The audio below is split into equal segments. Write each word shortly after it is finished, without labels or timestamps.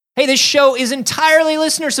Hey, this show is entirely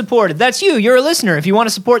listener supported. That's you. You're a listener. If you want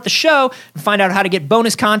to support the show and find out how to get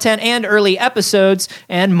bonus content and early episodes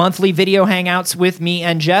and monthly video hangouts with me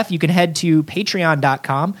and Jeff, you can head to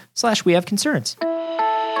patreon.com/wehaveconcerns.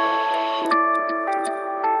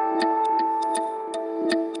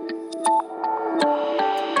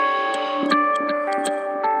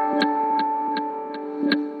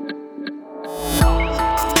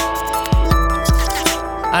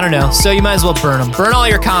 I don't know. So you might as well burn them. Burn all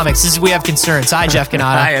your comics. This is We Have Concerns. Hi, Jeff Canada.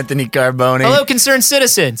 Hi, Anthony Carboni. Hello, concerned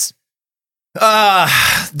citizens.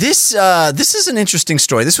 This is an interesting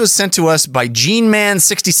story. This was sent to us by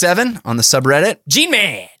GeneMan67 on the subreddit. Gene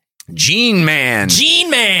Man. Gene Man. Gene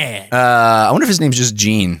Man. I wonder if his name's just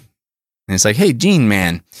Gene. And it's like, hey, Gene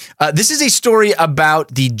Man. This is a story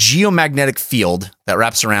about the geomagnetic field that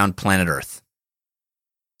wraps around planet Earth.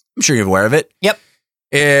 I'm sure you're aware of it. Yep.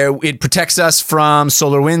 It protects us from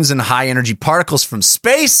solar winds and high energy particles from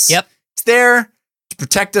space. Yep. It's there to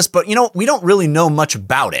protect us, but we don't really know much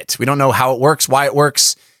about it. We don't know how it works, why it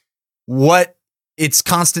works, what its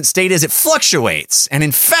constant state is. It fluctuates. And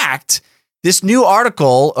in fact, this new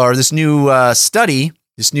article or this new study,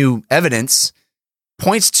 this new evidence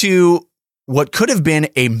points to what could have been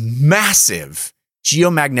a massive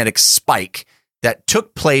geomagnetic spike that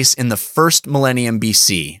took place in the first millennium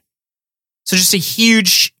BC. So just a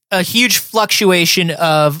huge fluctuation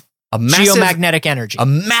of geomagnetic energy. A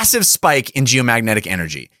massive spike in geomagnetic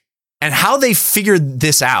energy. And how they figured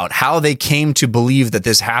this out, how they came to believe that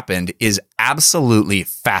this happened is absolutely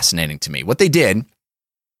fascinating to me. What they did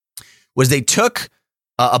was they took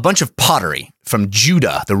a bunch of pottery from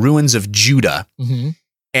Judah, the ruins of Judah,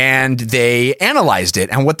 and they analyzed it.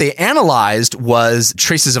 And what they analyzed was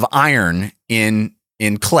traces of iron in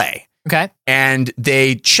clay. Okay. And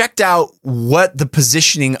they checked out what the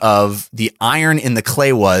positioning of the iron in the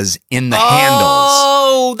clay was in the handles.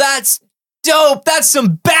 Oh, that's dope. That's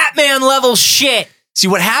some Batman level shit. See,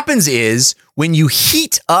 what happens is when you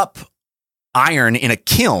heat up iron in a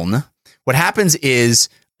kiln, what happens is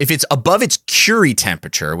if it's above its Curie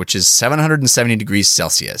temperature, which is 770 degrees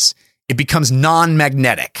Celsius, it becomes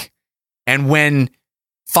non-magnetic. And when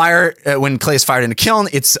clay is fired in a kiln,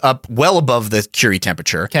 it's up well above the Curie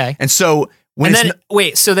temperature. Okay. And so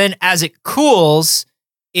so then as it cools,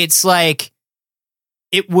 it's like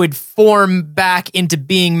it would form back into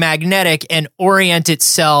being magnetic and orient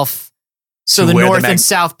itself so the north and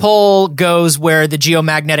south pole goes where the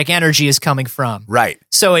geomagnetic energy is coming from. Right.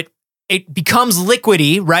 So it becomes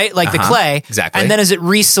liquidy, right? Like the clay. Exactly. And then as it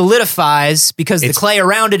re-solidifies, because the clay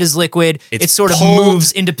around it is liquid, it sort of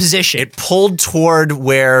moves into position. It pulled toward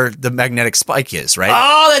where the magnetic spike is, right?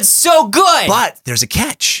 Oh, that's so good. But there's a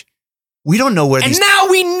catch. We don't know where And now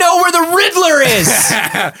we know where the Riddler is.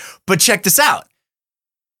 But check this out.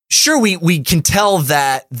 Sure, we can tell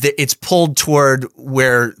that it's pulled toward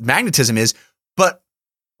where magnetism is, but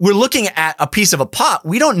we're looking at a piece of a pot.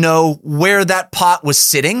 We don't know where that pot was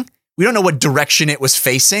sitting. We don't know what direction it was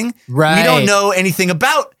facing. Right. We don't know anything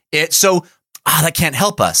about it. So, that can't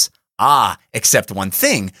help us. Except one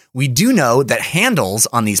thing. We do know that handles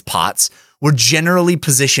on these pots were generally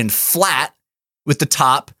positioned flat with the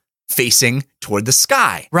top facing toward the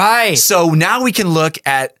sky. Right. So now we can look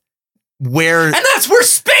at where... And that's where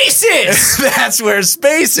space is! That's where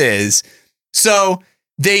space is. So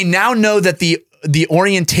they now know that the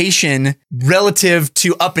orientation relative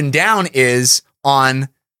to up and down is on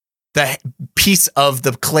the piece of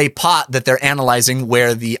the clay pot that they're analyzing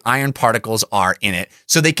where the iron particles are in it.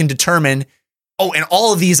 So they can determine, and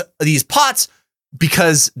all of these pots,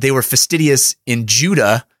 because they were fastidious in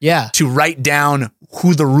Judah to write down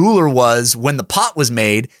who the ruler was when the pot was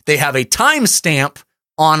made, they have a time stamp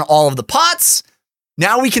on all of the pots.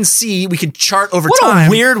 Now we can chart over time. What a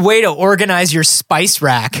weird way to organize your spice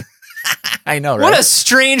rack. I know, right? What a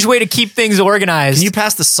strange way to keep things organized. Can you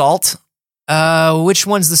pass the salt? Which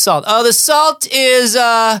one's the salt? Oh, the salt is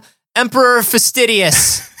Emperor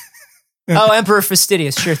Fastidious. Emperor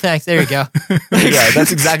Fastidious. Sure, thanks. There you go. Yeah,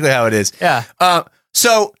 that's exactly how it is. Yeah.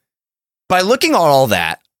 So by looking at all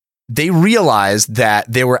that, they realized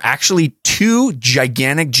that there were actually two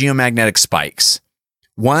gigantic geomagnetic spikes.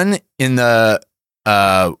 One in the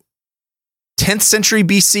 10th century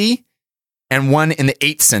BC and one in the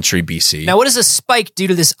 8th century BC. Now, what does a spike do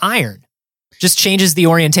to this iron? Just changes the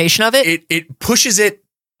orientation of it? It pushes it,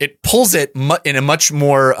 it pulls it in a much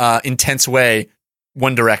more intense way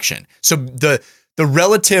one direction. So the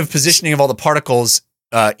relative positioning of all the particles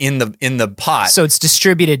in the pot. So it's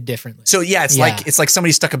distributed differently. So yeah, it's like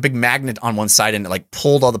somebody stuck a big magnet on one side and it like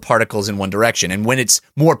pulled all the particles in one direction. And when it's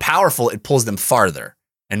more powerful, it pulls them farther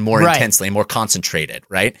and more intensely and more concentrated,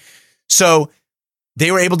 right? So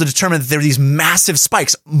they were able to determine that there are these massive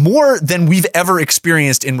spikes, more than we've ever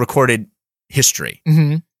experienced in recorded history.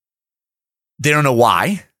 Mm-hmm. They don't know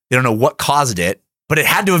why. They don't know what caused it, but it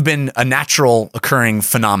had to have been a natural occurring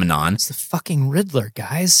phenomenon. It's the fucking Riddler,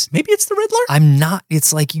 guys. Maybe it's the Riddler? I'm not.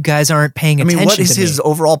 It's like you guys aren't paying attention. What is his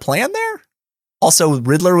overall plan there? Also,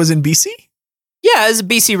 Riddler was in BC? Yeah, it's a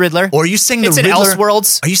BC Riddler. Or are you saying it's the in Riddler?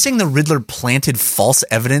 Elseworlds. Are you saying the Riddler planted false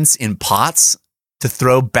evidence in pots to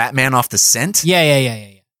throw Batman off the scent?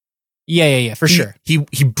 Yeah, for sure.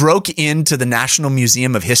 He broke into the National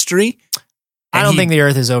Museum of History. I don't think the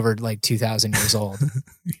Earth is over like 2,000 years old.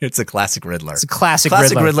 It's a classic Riddler. It's a classic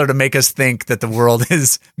Riddler to make us think that the world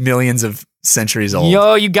is millions of centuries old.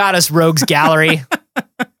 Yo, you got us, Rogues Gallery.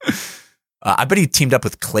 I bet he teamed up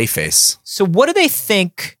with Clayface. So what do they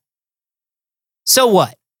think? So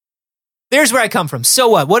what? There's where I come from. So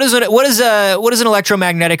what? What does an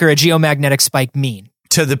electromagnetic or a geomagnetic spike mean?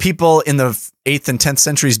 To the people in the 8th and 10th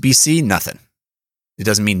centuries BC, nothing. It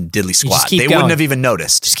doesn't mean diddly squat. They wouldn't have even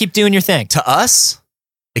noticed. Just keep doing your thing. To us,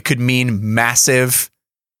 it could mean massive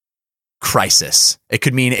crisis. It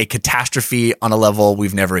could mean a catastrophe on a level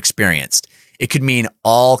we've never experienced. It could mean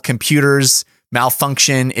all computers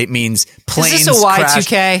malfunction. It means planes Is this a Y2K?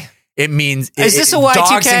 crash. It means Is this a Y2K?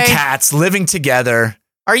 Dogs and cats living together.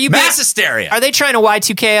 Are you mass hysteria? Are they trying to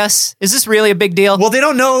Y2K us? Is this really a big deal? Well, they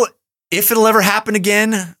don't know if it'll ever happen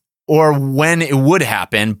again or when it would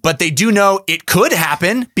happen, but they do know it could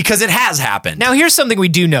happen because it has happened. Now, here's something we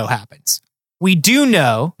do know happens. We do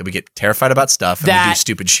know that we get terrified about stuff and we do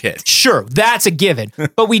stupid shit. Sure, that's a given.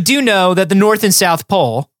 But we do know that the North and South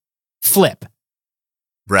Pole flip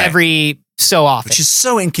every so often. Which is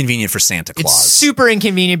so inconvenient for Santa Claus. It's super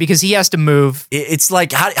inconvenient because he has to move. It's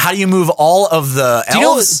like, how do you move all of the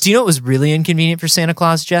elves? Do you know what was really inconvenient for Santa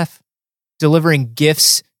Claus, Jeff? Delivering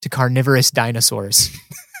gifts to carnivorous dinosaurs.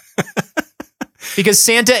 Because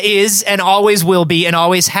Santa is and always will be and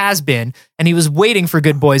always has been, and he was waiting for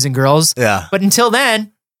good boys and girls. Yeah. But until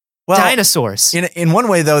then, dinosaurs. In one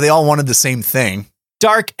way, though, they all wanted the same thing.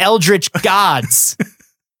 Dark eldritch gods.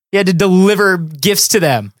 He had to deliver gifts to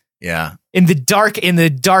them. Yeah. In the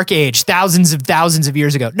dark age, thousands of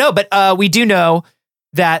years ago. No, but we do know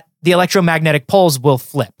that the electromagnetic poles will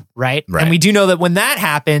flip, right? Right. And we do know that when that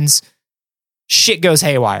happens, shit goes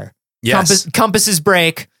haywire. Yes. Compasses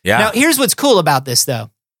break. Yeah. Now, here's what's cool about this, though.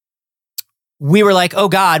 We were like, oh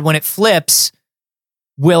God, when it flips,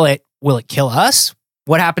 will it kill us?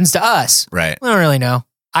 What happens to us? Right. I don't really know.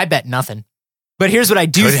 I bet nothing. But here's what I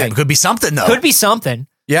do think. Could be something, though. Could be something.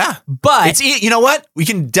 Yeah. But you know what? We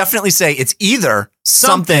can definitely say it's either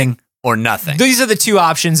something or nothing. These are the two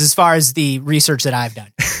options as far as the research that I've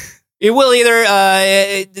done. It will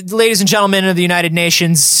either, ladies and gentlemen of the United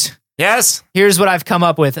Nations. Yes. Here's what I've come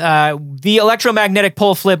up with. The electromagnetic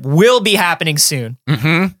pole flip will be happening soon.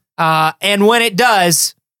 Mm-hmm. And when it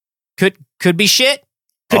does, could be shit.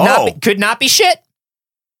 Could not be shit.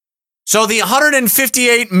 So the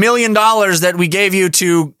 $158 million that we gave you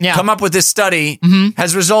to come up with this study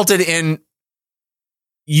has resulted in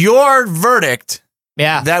your verdict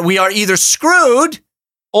that we are either screwed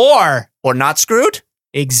or not screwed.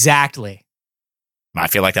 Exactly. I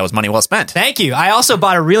feel like that was money well spent. Thank you. I also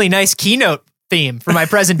bought a really nice keynote theme for my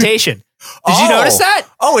presentation. Did you notice that?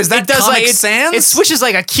 Oh, is that Comic Sans? It swishes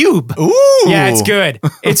like a cube. Ooh. Yeah, it's good.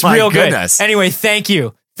 It's real goodness. Good. Anyway, thank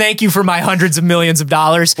you. Thank you for my hundreds of millions of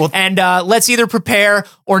dollars. Well, and let's either prepare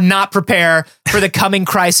or not prepare for the coming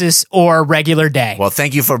crisis or regular day. Well,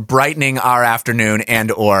 thank you for brightening our afternoon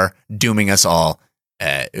and or dooming us all.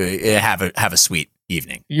 Have a sweet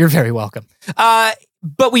evening. You're very welcome.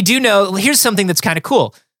 But we do know, here's something that's kind of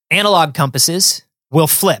cool. Analog compasses will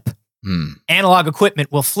flip. Analog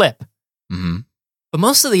equipment will flip. Mm-hmm. But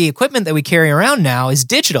most of the equipment that we carry around now is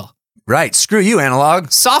digital. Right. Screw you, analog.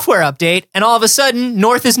 Software update, and all of a sudden,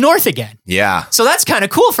 north is north again. Yeah. So that's kind of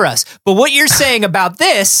cool for us. But what you're saying about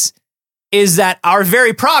this is that our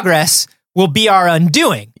very progress will be our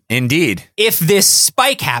undoing. Indeed. If this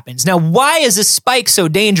spike happens. Now, why is a spike so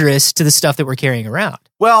dangerous to the stuff that we're carrying around?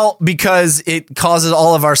 Well, because it causes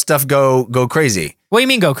all of our stuff go crazy. What do you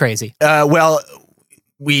mean go crazy? Well,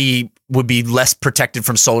 we would be less protected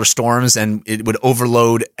from solar storms, and it would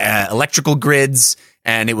overload electrical grids,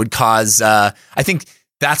 and it would cause, I think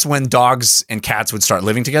that's when dogs and cats would start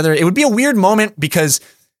living together. It would be a weird moment because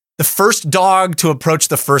the first dog to approach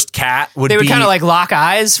the first cat would kind of like lock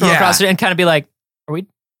eyes from across it and kind of be like,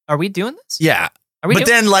 are we doing this? Yeah. But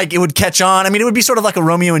then like it would catch on. I mean, it would be sort of like a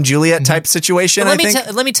Romeo and Juliet type situation, I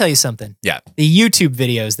think. Let me tell you something. Yeah. The YouTube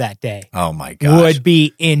videos that day. Oh my gosh. Would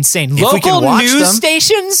be insane. If Local news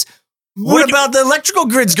stations What about the electrical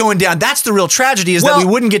grids going down? That's the real tragedy, is that we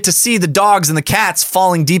wouldn't get to see the dogs and the cats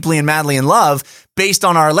falling deeply and madly in love based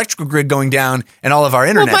on our electrical grid going down and all of our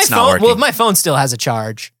internet's not working. Well, if my phone still has a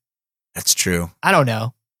charge. That's true. I don't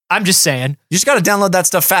know. I'm just saying. You just got to download that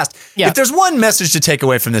stuff fast. Yeah. If there's one message to take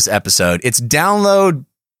away from this episode, it's download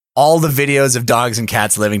all the videos of dogs and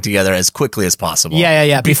cats living together as quickly as possible.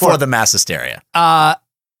 Yeah. Before the mass hysteria.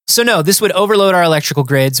 So no, this would overload our electrical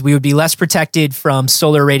grids. We would be less protected from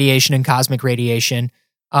solar radiation and cosmic radiation.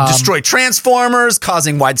 Destroy transformers,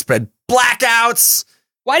 causing widespread blackouts.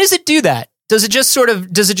 Why does it do that? Does it just sort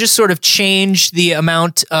of change the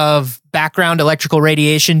amount of background electrical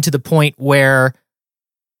radiation to the point where,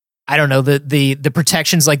 I don't know, the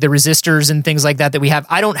protections like the resistors and things like that we have?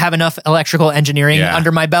 I don't have enough electrical engineering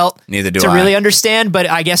under my belt Neither do to I. really understand, but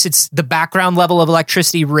I guess it's the background level of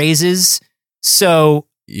electricity raises. So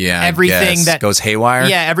everything that goes haywire.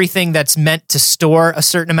 Yeah, everything that's meant to store a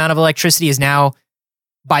certain amount of electricity is now,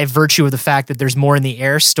 by virtue of the fact that there's more in the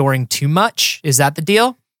air, storing too much. Is that the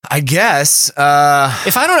deal? I guess. If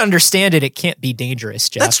I don't understand it, it can't be dangerous,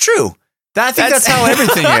 Jeff. That's true. I think that's how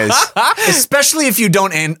everything is. Especially if you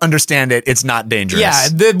don't understand it, it's not dangerous.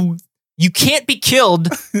 Yeah, you can't be killed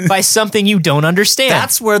by something you don't understand.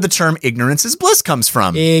 That's where the term ignorance is bliss comes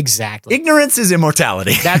from. Exactly. Ignorance is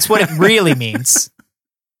immortality. That's what it really means.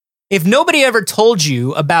 If nobody ever told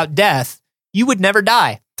you about death, you would never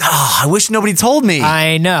die. Oh, I wish nobody told me.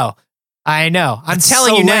 I know. I'm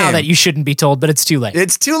telling you now that you shouldn't be told, but it's too late.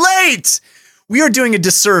 It's too late. We are doing a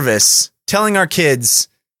disservice telling our kids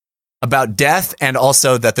about death and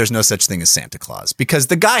also that there's no such thing as Santa Claus, because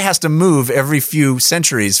the guy has to move every few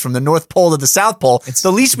centuries from the North Pole to the South Pole. It's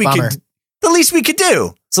the least we could do. It's the least we could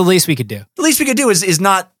do. The least we could do is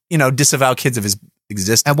not, disavow kids of his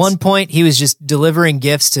existence. At one point, he was just delivering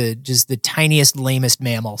gifts to just the tiniest, lamest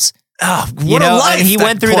mammals. Oh, what a life! And he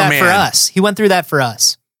went through that man. for us. He went through that for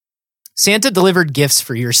us. Santa delivered gifts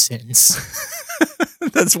for your sins.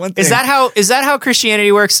 That's one thing. Is that how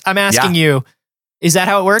Christianity works? I'm asking you. Is that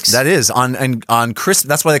how it works? That is on Christmas.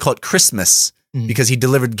 That's why they call it Christmas, because he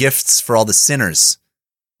delivered gifts for all the sinners.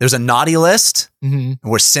 There's a naughty list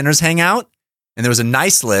where sinners hang out, and there was a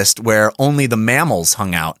nice list where only the mammals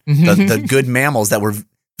hung out. The good mammals that were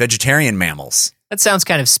vegetarian mammals. That sounds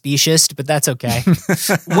kind of specious, but that's okay.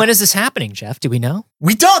 When is this happening, Jeff? Do we know?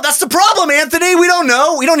 We don't. That's the problem, Anthony. We don't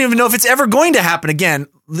know. We don't even know if it's ever going to happen again.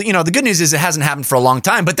 The good news is it hasn't happened for a long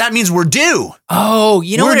time, but that means we're due. Oh,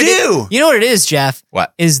 you know we're what due. You know what it is, Jeff?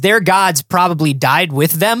 What? Is their gods probably died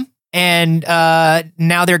with them, and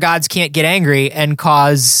now their gods can't get angry and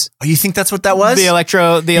cause. Oh, you think that's what that was? The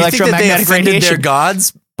electromagnetic they offended radiation. Their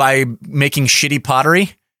gods by making shitty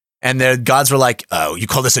pottery? And their gods were like, "Oh, you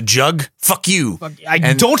call this a jug? Fuck you!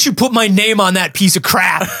 Don't you put my name on that piece of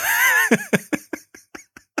crap."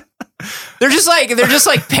 They're just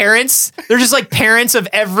like parents. They're just like parents of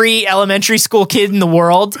every elementary school kid in the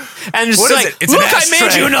world, and just like, It's look, an I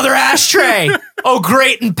made you another ashtray. Oh,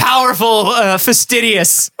 great and powerful,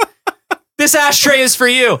 fastidious. This ashtray is for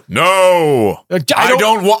you. No,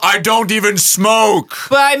 I don't even smoke.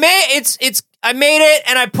 But I made it,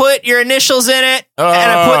 and I put your initials in it, and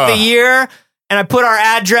I put the year, and I put our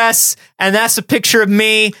address, and that's a picture of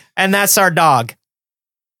me, and that's our dog.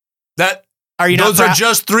 Those are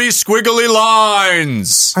just 3 squiggly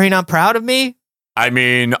lines. Are you not proud of me? I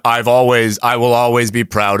mean, I will always be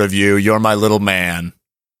proud of you. You're my little man.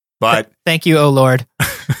 But thank you, oh Lord.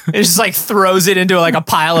 It just like throws it into like a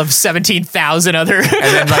pile of 17,000 other,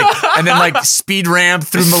 and then speed ramp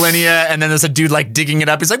through millennia, and then there's a dude like digging it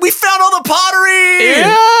up. He's like, "We found all the pottery."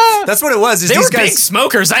 Yeah, that's what it was. They were big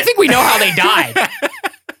smokers. I think we know how they died.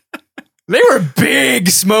 They were big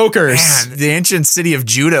smokers. Man, the ancient city of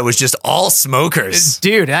Judah was just all smokers,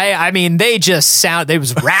 dude. I mean, they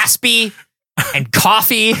was raspy. And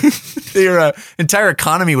coffee. Their entire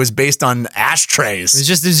economy was based on ashtrays.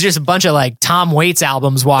 There's just a bunch of like Tom Waits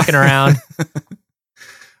albums walking around.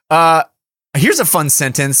 Here's a fun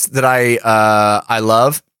sentence that I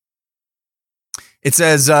love. It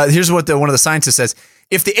says, here's what one of the scientists says: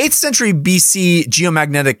 if the 8th century BC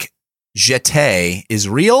geomagnetic jeté is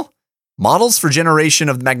real, models for generation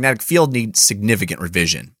of the magnetic field need significant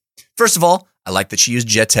revision. First of all, I like that she used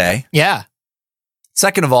jeté. Yeah.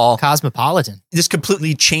 Second of all, cosmopolitan. This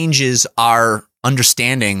completely changes our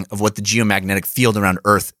understanding of what the geomagnetic field around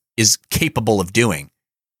Earth is capable of doing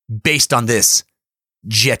based on this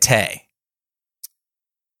jeté.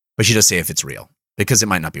 But she does say if it's real, because it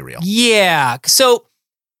might not be real. Yeah. So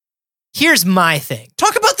here's my thing.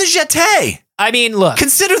 Talk about the jeté. I mean, look.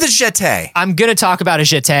 Consider the jeté. I'm going to talk about a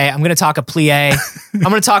jeté. I'm going to talk a plie. I'm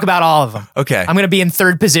going to talk about all of them. Okay. I'm going to be in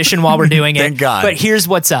third position while we're doing it. Thank God. But here's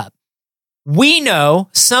what's up. We know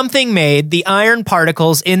something made the iron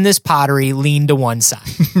particles in this pottery lean to one side.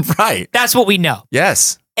 Right. That's what we know.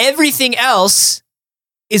 Yes. Everything else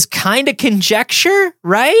is kind of conjecture,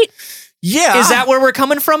 right? Yeah. Is that where we're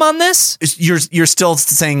coming from on this? You're still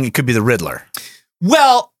saying it could be the Riddler.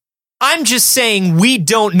 Well, I'm just saying we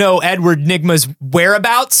don't know Edward Nygma's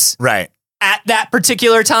whereabouts. Right. At that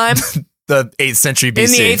particular time. The 8th century BC.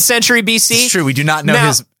 In the 8th century BC. It's true. We do not know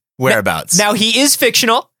his whereabouts. Now, he is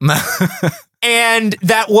fictional. And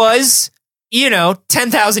that was,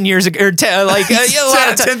 10,000 years ago. Or 10,000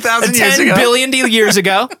 years ago. 10 billion years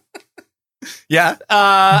ago. Yeah.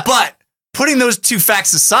 But putting those two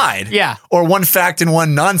facts aside. Yeah. Or one fact and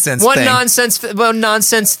one nonsense thing. One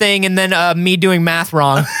nonsense thing and then me doing math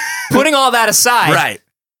wrong. Putting all that aside. Right.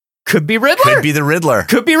 Could be Riddler. Could be the Riddler.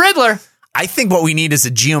 Could be Riddler. I think what we need is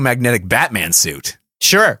a geomagnetic Batman suit.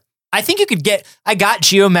 Sure. I think you could I got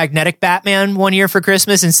geomagnetic Batman one year for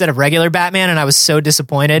Christmas instead of regular Batman, and I was so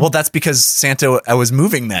disappointed. Well, that's because Santa was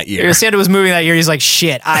moving that year. Santa was moving that year. He's like,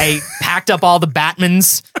 shit, I packed up all the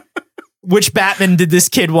Batmans. Which Batman did this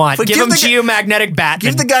kid want? But give him geomagnetic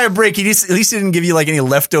Batman. Give the guy a break. At least he didn't give you like any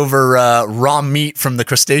leftover raw meat from the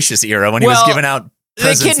Cretaceous era when he was giving out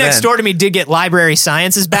presents. The kid next door to me did get library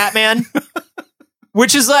sciences Batman.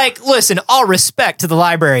 Which is like, listen, all respect to the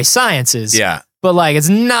library sciences. Yeah. But like, it's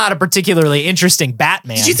not a particularly interesting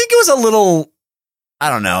Batman. Did you think it was a little, I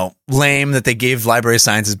don't know, lame that they gave library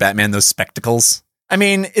sciences Batman those spectacles? I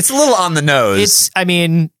mean, it's a little on the nose.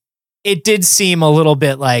 It did seem a little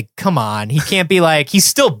bit like, come on, he can't be like, he's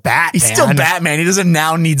still Batman. He's still Batman. He doesn't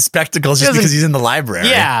now need spectacles just because he's in the library.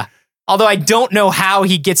 Yeah. Although I don't know how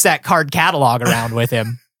he gets that card catalog around with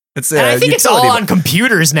him. And I think it's all on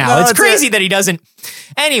computers now. It's crazy that he doesn't.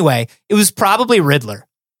 Anyway, it was probably Riddler.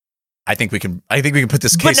 I think we can put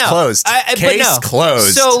this case closed.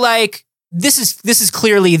 Closed. So like this is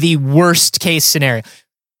clearly the worst case scenario.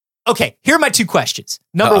 Okay, here are my two questions.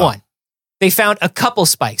 Number one, they found a couple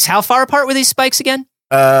spikes. How far apart were these spikes again?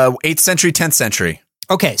 8th century, 10th century.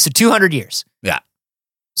 Okay, so 200 years. Yeah.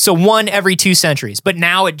 So one every 2 centuries, but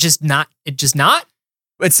now it just not.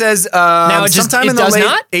 It says sometime in the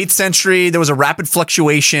late 8th century, there was a rapid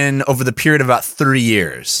fluctuation over the period of about 30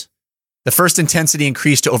 years. The first intensity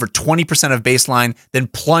increased to over 20% of baseline, then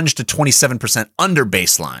plunged to 27% under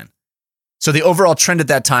baseline. So the overall trend at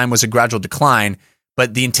that time was a gradual decline,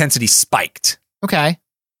 but the intensity spiked. Okay.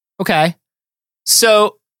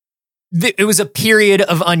 So it was a period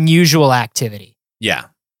of unusual activity. Yeah.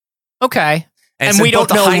 Okay. And we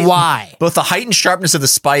don't know why. Both the height and sharpness of the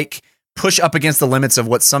spike push up against the limits of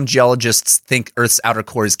what some geologists think Earth's outer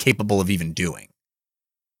core is capable of even doing.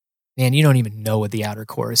 Man, you don't even know what the outer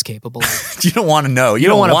core is capable of. You don't want to know. You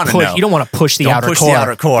don't want to know. You don't want to push the outer core. The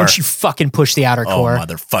outer core. Don't you fucking push the outer core.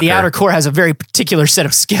 Motherfucker. The outer core has a very particular set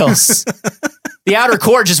of skills. The outer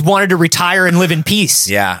core just wanted to retire and live in peace.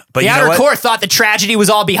 Yeah. But the outer core thought the tragedy was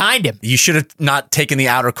all behind him. You should have not taken the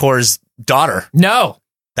outer core's daughter. No.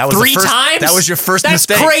 That was 3 times? That was your first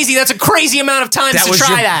mistake. That's crazy. That's a crazy amount of times to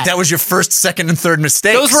try that. That was your first, second, and third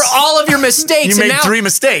mistakes. Those were all of your mistakes. You made 3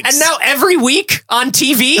 mistakes. And now every week on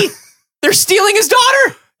TV, they're stealing his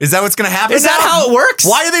daughter. Is that what's going to happen? Is that how it works?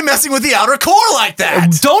 Why are they messing with the outer core like that?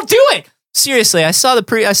 Don't do it. Seriously, I saw the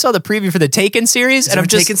preview for the Taken series, and I'm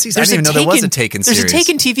just Taken series? I didn't even know there was a Taken series. There's a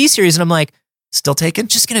Taken TV series, and I'm like, still Taken?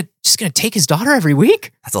 Just gonna take his daughter every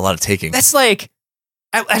week? That's a lot of taking. That's like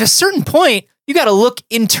at a certain point, you got to look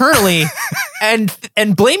internally and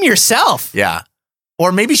blame yourself. Yeah,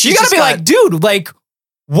 or maybe you got to be like, dude, like,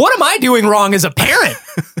 what am I doing wrong as a parent?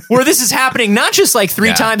 Where this is happening not just like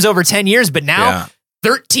 3 times over 10 years, but now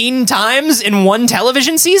 13 times in one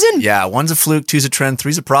television season? Yeah, 1's a fluke, 2's a trend,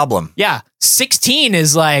 3's a problem. Yeah, 16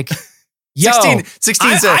 is like, yo, 16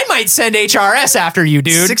 I might send HRS after you,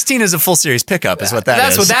 dude. 16 is a full series pickup is what that is.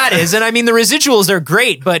 That's what that is. And I mean, the residuals are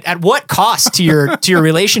great, but at what cost to your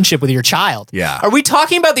relationship with your child? Yeah. Are we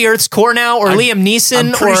talking about the Earth's core now or Liam Neeson?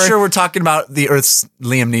 I'm pretty sure we're talking about the Earth's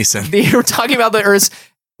Liam Neeson. We're talking about the Earth's,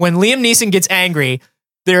 when Liam Neeson gets angry,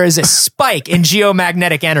 there is a spike in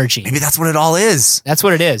geomagnetic energy. Maybe that's what it all is. That's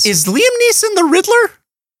what it is. Is Liam Neeson the Riddler?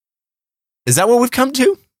 Is that what we've come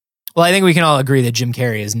to? Well, I think we can all agree that Jim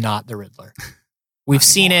Carrey is not the Riddler. We've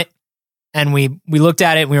seen it, and we looked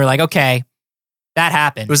at it, and we were like, okay, that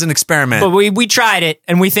happened. It was an experiment. But we tried it,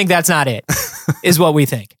 and we think that's not it, is what we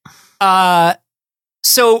think.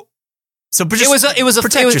 So it was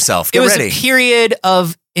protect yourself. Get ready. A period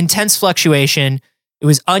of intense fluctuation. It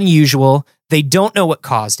was unusual. They don't know what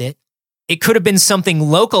caused it. It could have been something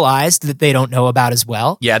localized that they don't know about as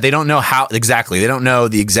well. Yeah, they don't know how exactly. They don't know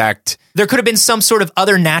the exact. There could have been some sort of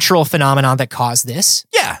other natural phenomenon that caused this.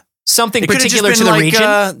 Yeah. something It could've just particular to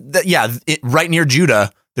been the region. Right near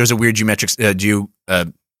Judah, there's a weird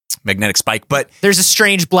magnetic spike, but There's a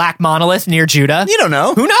strange black monolith near Judah. you don't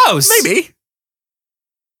know. Who knows? Maybe.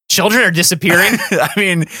 Children are disappearing. I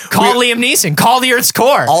mean, Call Liam Neeson. Call the Earth's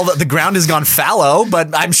core. all the ground has gone fallow, but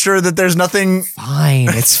I'm sure that there's nothing. Fine.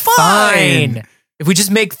 It's fine. If we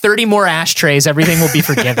just make 30 more ashtrays, everything will be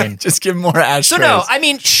forgiven. Just give more ashtrays. So no, I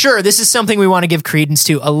mean, sure, this is something we want to give credence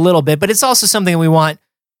to a little bit, but it's also something we want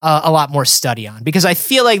a lot more study on because I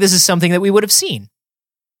feel like this is something that we would have seen.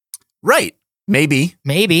 Right. Maybe.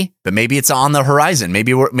 But maybe it's on the horizon.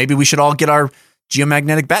 Maybe we should all get our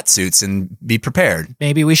geomagnetic bat suits and be prepared.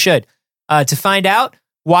 Maybe we should. To find out,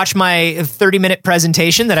 watch my 30-minute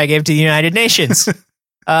presentation that I gave to the United Nations.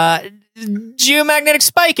 Geomagnetic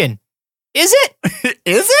spiking. Is it?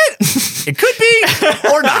 Is it? It could be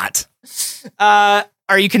or not.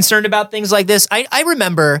 Are you concerned about things like this? I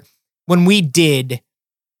remember when we did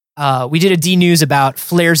a D-News about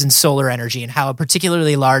flares in solar energy and how a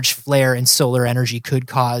particularly large flare in solar energy could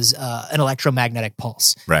cause an electromagnetic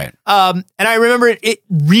pulse. Right. And I remember it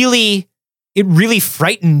really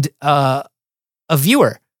frightened a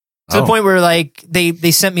viewer to the point where like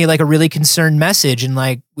they sent me like a really concerned message and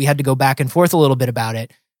like we had to go back and forth a little bit about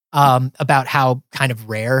it, about how kind of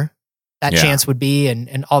rare that chance would be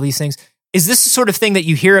and all these things. Is this the sort of thing that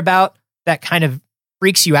you hear about that kind of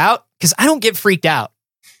freaks you out? Because I don't get freaked out.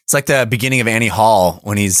 It's like the beginning of Annie Hall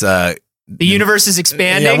when he's the universe is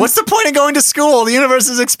expanding. Yeah, what's the point of going to school? The universe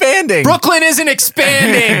is expanding. Brooklyn isn't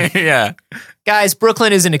expanding. Yeah. Guys,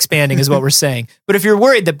 Brooklyn isn't expanding is what we're saying. But if you're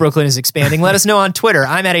worried that Brooklyn is expanding, let us know on Twitter.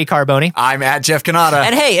 I'm at @Carboni. I'm at Jeff Canada.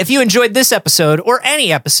 And hey, if you enjoyed this episode or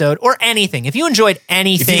anything, if you enjoyed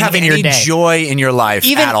anything if you have in any your day, joy in your life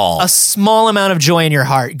even at all, a small amount of joy in your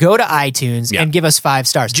heart, go to iTunes and give us 5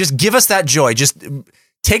 stars. Just give us that joy. Just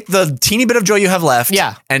take the teeny bit of joy you have left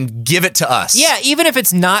and give it to us. Yeah, even if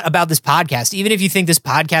it's not about this podcast, even if you think this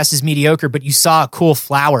podcast is mediocre, but you saw a cool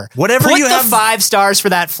flower, whatever put you the have, 5 stars for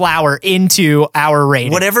that flower into our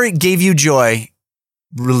rating. Whatever gave you joy,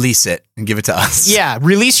 release it and give it to us. Yeah,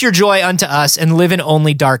 release your joy unto us and live in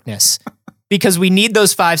only darkness. Because we need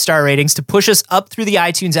those 5-star ratings to push us up through the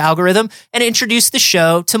iTunes algorithm and introduce the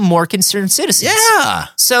show to more concerned citizens. Yeah.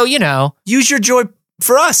 So, use your joy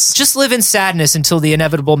for us. Just live in sadness until the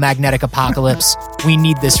inevitable magnetic apocalypse. We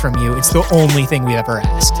need this from you. It's the only thing we've ever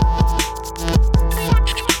asked.